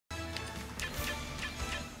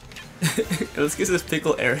Let's get this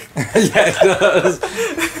pickle Eric. Yeah, it does.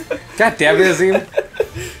 God damn it, Azeem.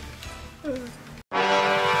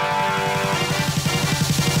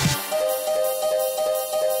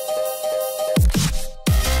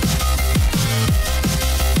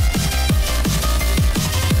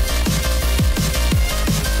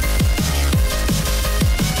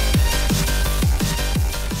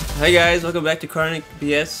 Hi guys, welcome back to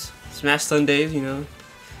ChronicBS Smash Sundays. You know,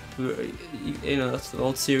 that's the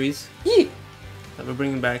old series that we're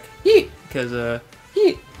bringing back because I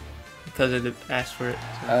asked for it.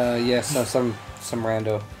 So. Yeah, some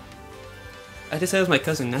rando. I just said it was my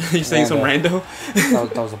cousin. Now you're saying some rando.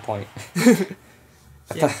 That was the point.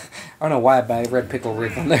 I don't know why, but I read Pickle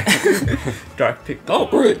Rick on there. Dark Pickle. Oh,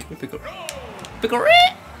 Rick. Pickle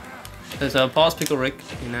Rick. There's Paul's Pickle Rick,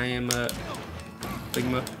 and I am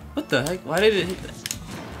Ligma. What the heck? Why did it hit that?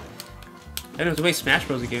 I don't know, to make Smash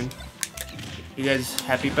Bros. Again. You guys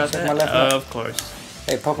happy about that? Of course.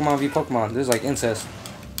 Hey, Pokemon v Pokemon. This is like incest.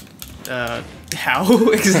 How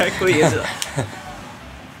exactly is it?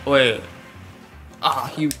 Wait.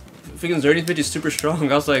 He freaking Zerdy bitch is super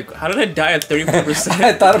strong. I was like, how did I die at 34%?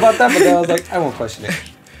 I thought about that, but then I was like, I won't question it.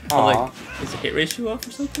 I was like, is the hit ratio off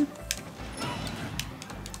or something?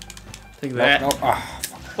 Take that. No.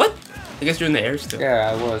 What? I guess you're in the air still.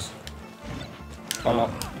 Yeah, I was. Oh no.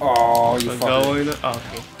 Oh, you fucker. Oh,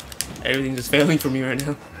 okay. Everything's just failing for me right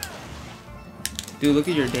now. Dude, look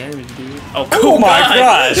at your damage, dude. Oh my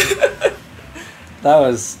gosh! That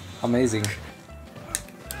was amazing.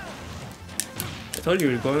 I told you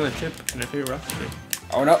we were going on a trip in a favorite rocket ship.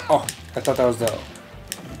 Oh no! Oh, I thought that was the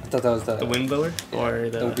the wind blower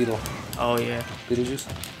or the beetle. Oh yeah. Beetlejuice.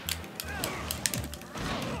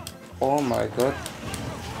 Oh my god.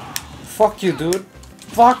 Fuck you, dude.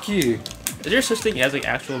 Fuck you. Is there such thing as like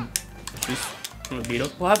actual juice from a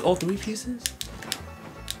beetle? We'll have all 3 pieces.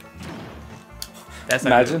 That's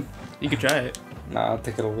not Imagine. Good. You could try it. Nah, I don't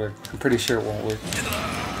think it'll work. I'm pretty sure it won't work.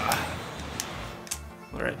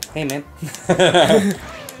 Alright. Hey man.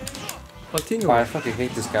 Oh, I fucking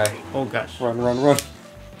hate this guy. Oh gosh. Run.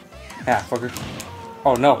 Ah, fucker.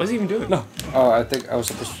 Oh no. What's he even doing? No. Oh, I think I was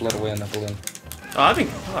supposed to float away on that balloon.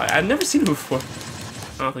 I've never seen him before.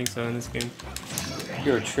 I don't think so in this game.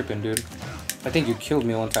 You're tripping, dude. I think you killed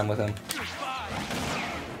me one time with him.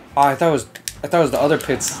 Oh, I thought it was the other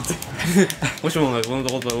pits. Which one? Like one of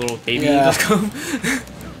the little baby yeah. just come?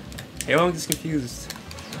 Everyone gets confused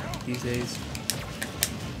these days.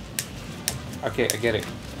 Okay, I get it.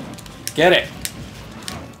 Get it.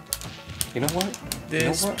 You know what?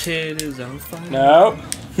 This pit is on fire. No.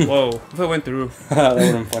 Whoa! If I went through. That would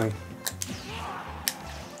have been funny.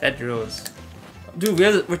 That drill is. Dude,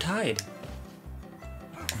 we're tied.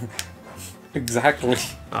 Exactly.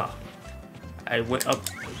 Oh. I went up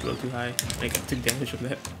a little too high. I took damage from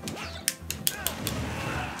that.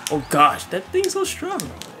 Oh gosh, that thing's so strong.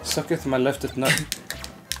 Sucketh my lefteth nut.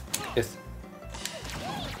 Yes.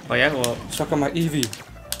 Oh yeah, well. Suck on my Eevee.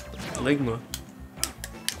 Ligma.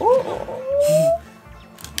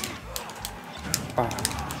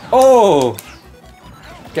 Oh!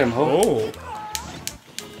 Get him, ho. Oh.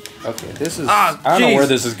 Okay, this is. Ah, I don't know where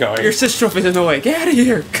this is going. Your sis trophy's in the way. Get out of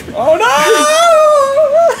here! Oh no!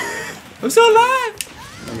 I'm still alive!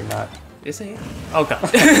 No, you're not. Yes, I am. Oh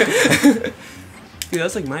god. Dude,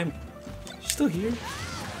 that's like mine. She's still here.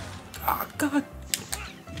 Oh god.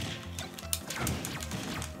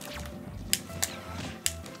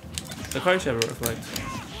 The car should have a reflect.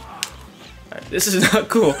 Alright, this is not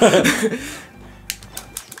cool.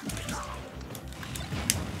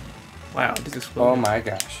 Wow, this exploded. Oh my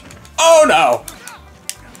gosh. Oh no!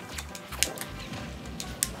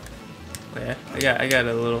 Yeah, I got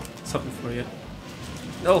a little something for you.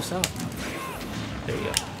 No, stop. There you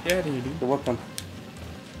go. Yeah, there you do. You're welcome.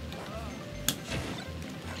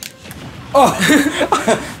 Oh!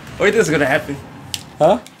 What do you think is gonna happen?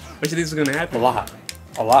 Huh? What do you think is gonna happen?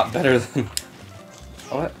 A lot better than.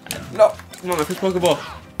 What? No! Come on, my first Pokeball.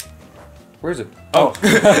 Where is it? Oh.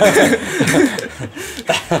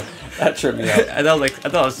 That tripped me out. I thought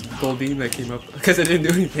it was Gold Beam that came up because I didn't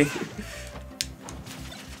do anything.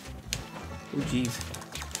 Oh jeez.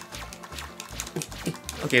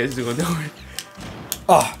 Okay, this is going nowhere.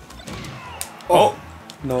 Oh. Oh.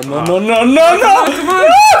 No! Come on!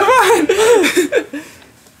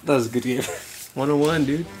 That was a good game. 101,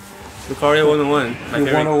 dude. Lucario 101.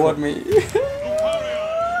 You 101 me.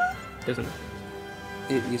 Doesn't.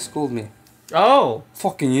 You schooled me. Oh.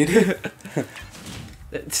 Fucking idiot.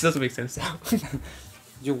 This doesn't make sense now.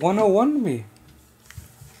 You 101 me.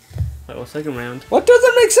 Wait, well, second round. What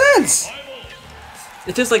doesn't make sense?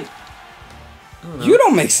 It's just like. You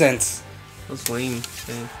don't make sense. That's lame.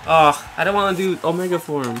 Man. Oh, I don't want to do Omega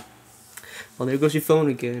form. Oh, there goes your phone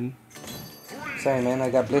again. Sorry, man. I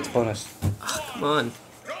got Blitz bonus. Oh, come on.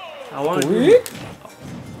 I want to do it.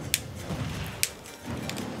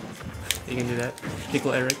 You can do that.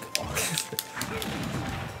 Pickle Eric.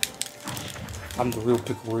 I'm the real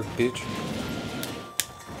Pickle Rick, bitch.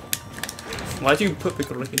 Why'd you put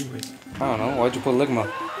Pickle Rick anyways? I don't know. Why'd you put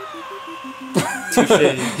Ligma?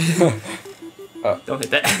 Touché. Don't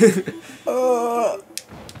hit that.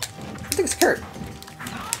 I think it's Kurt.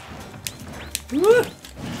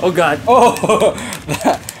 Oh god. Oh!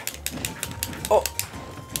 Oh!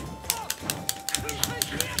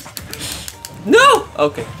 No!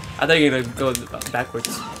 Okay. I thought you were gonna go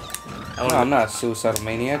backwards. No, I'm not a suicidal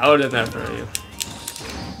maniac. I would have done that for you.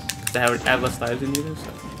 I have less lives than you do,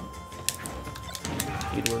 so.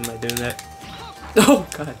 You'd win by doing that. Oh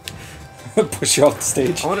god. Push you off the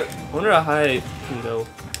stage. I wonder how high I can go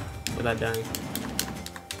without dying.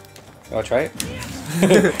 You wanna try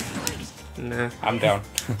it? Nah. I'm down.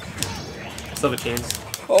 Still have a chance.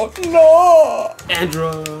 Oh no!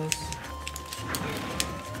 Andros.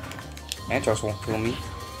 Andros won't kill me.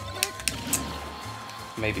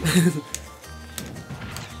 Maybe.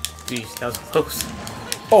 Jeez, that was close.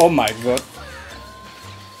 Oh my god.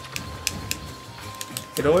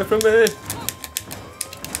 Get away from me!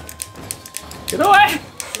 Get away!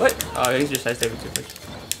 What? Oh, he's just sidestepping too much.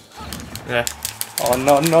 Yeah. Oh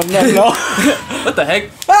no, no, no, no! What the heck?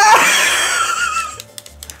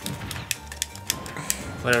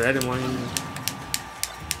 Whatever, I didn't want him.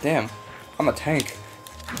 Damn, I'm a tank.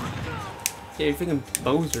 Yeah, you're freaking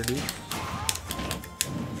Bowser, dude.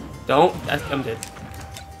 Don't. I'm dead.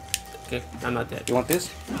 Okay, I'm not dead. You want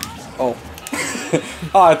this? Oh.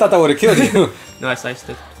 Oh, I thought that would have killed you. No, I sliced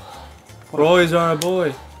it. Boys are a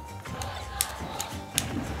boy.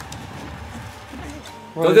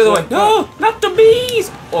 Go the other way. No, not the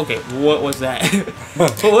bees. Okay, what was that?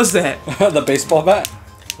 What was that? The baseball bat?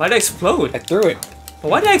 Why did I explode? I threw it.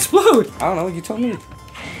 Why did I explode? I don't know, you told me.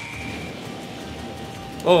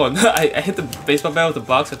 Oh, no, I hit the baseball bat with the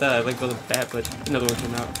box. I thought I'd let go of the bat, but another one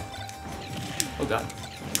came out. Oh god.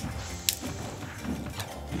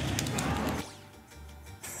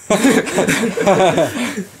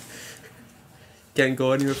 Can't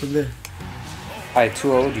go anywhere from there. I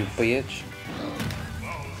 2-0'd you, bitch.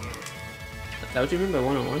 That what you mean by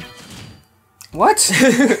one-on-one? What?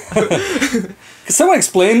 Can someone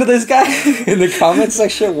explain to this guy in the comment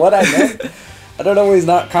section what I meant? I don't know why he's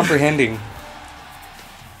not comprehending.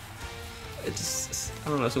 It's, I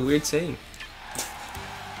don't know, it's a weird saying.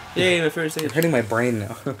 Yay, my favorite saying. It's hurting my brain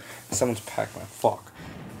now. Someone's Pac-Man. Fuck.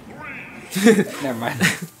 Never mind.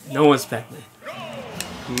 No one's Pac-Man.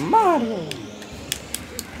 Mario.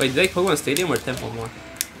 Wait, do you like Pokemon Stadium or Temple more?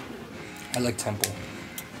 I like Temple.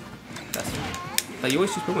 That's like you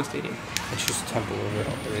always choose Pokemon Stadium. I choose Temple over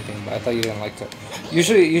everything, but I thought you didn't like to.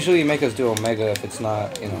 Usually you make us do Omega if it's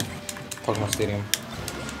not, you know, Pokemon Stadium.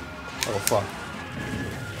 Oh fuck.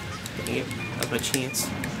 Dang it. That was my chance.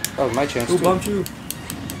 Oh, my chance Who too. bumped you?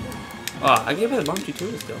 Oh, I gave it a bump you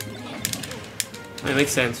too still. I mean, it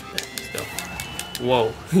makes sense, but still.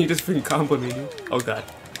 Whoa, you just freaking complimented me. Oh god.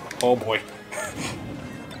 Oh boy.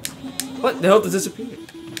 What the hell just disappeared?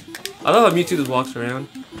 I love how Mewtwo just walks around.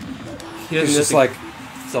 He doesn't He's just like,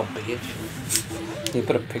 so bitch. He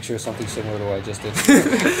put a picture of something similar to what I just did.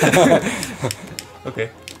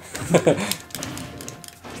 okay.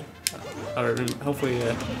 Alright, hopefully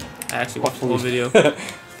I actually watched the whole video.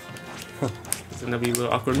 It's gonna be a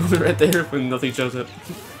little awkward moment right there when nothing shows up.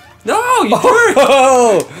 No, you turned!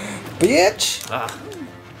 Oh, bitch! Ah.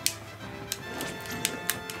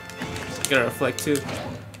 Gotta reflect too.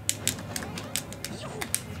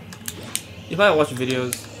 You probably watch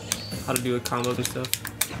videos how to do like combos and stuff.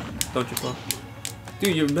 Don't you, Paul?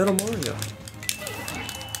 Dude, you're Metal Mario.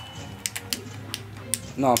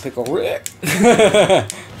 No, Pickle Rick.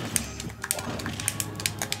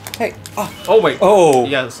 Hey. Oh. Oh wait. Oh.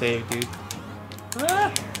 You gotta save, dude.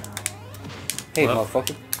 Ah. Hey, Well.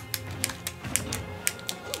 motherfucker.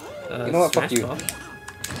 You know what? Fuck Smash you. Ball.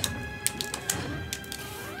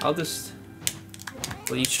 I'll just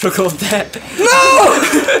let you struggle with that. No!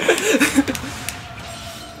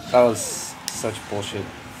 That was such bullshit.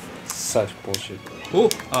 Such bullshit. Ooh.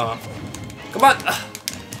 Come on.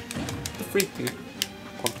 The freak, dude.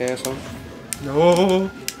 Punk asshole. No.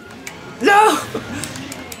 No.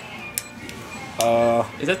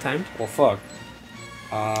 Is that timed? Well, fuck.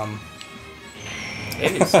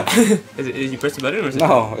 It is. Is you press the button or is it?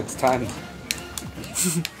 No, it's timed.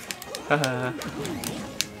 Haha.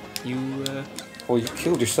 You. Well, you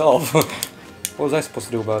killed yourself. What was I supposed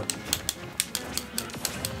to do about it?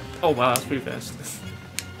 Oh wow, that's pretty fast.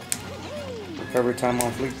 Recovery time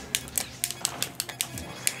on fleek.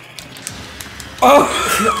 Oh!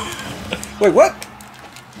 Wait, what?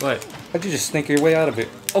 What? How'd you just sneak your way out of it?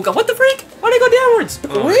 Oh god, what the freak? Why'd I go downwards?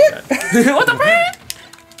 Oh my God. What the freak?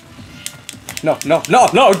 No, no, no,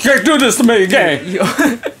 no! You can't do this to me again!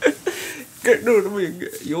 Can't do it to me again.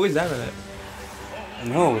 You always die for that.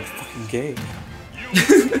 No, it's fucking gay.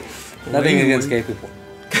 Nothing against gay people.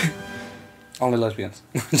 Only lesbians.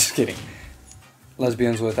 Just kidding.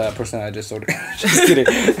 Lesbians with personality disorder. Just kidding.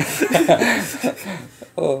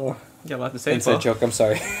 Oh. You got a lot to say, Inside joke, I'm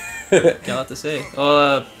sorry. Got a lot to say.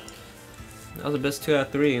 Well, that was the best 2 out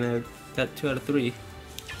of 3, and I got 2 out of 3.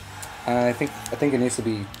 I think it needs to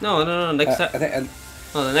be. No. Next I think.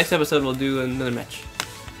 the next episode we'll do another match.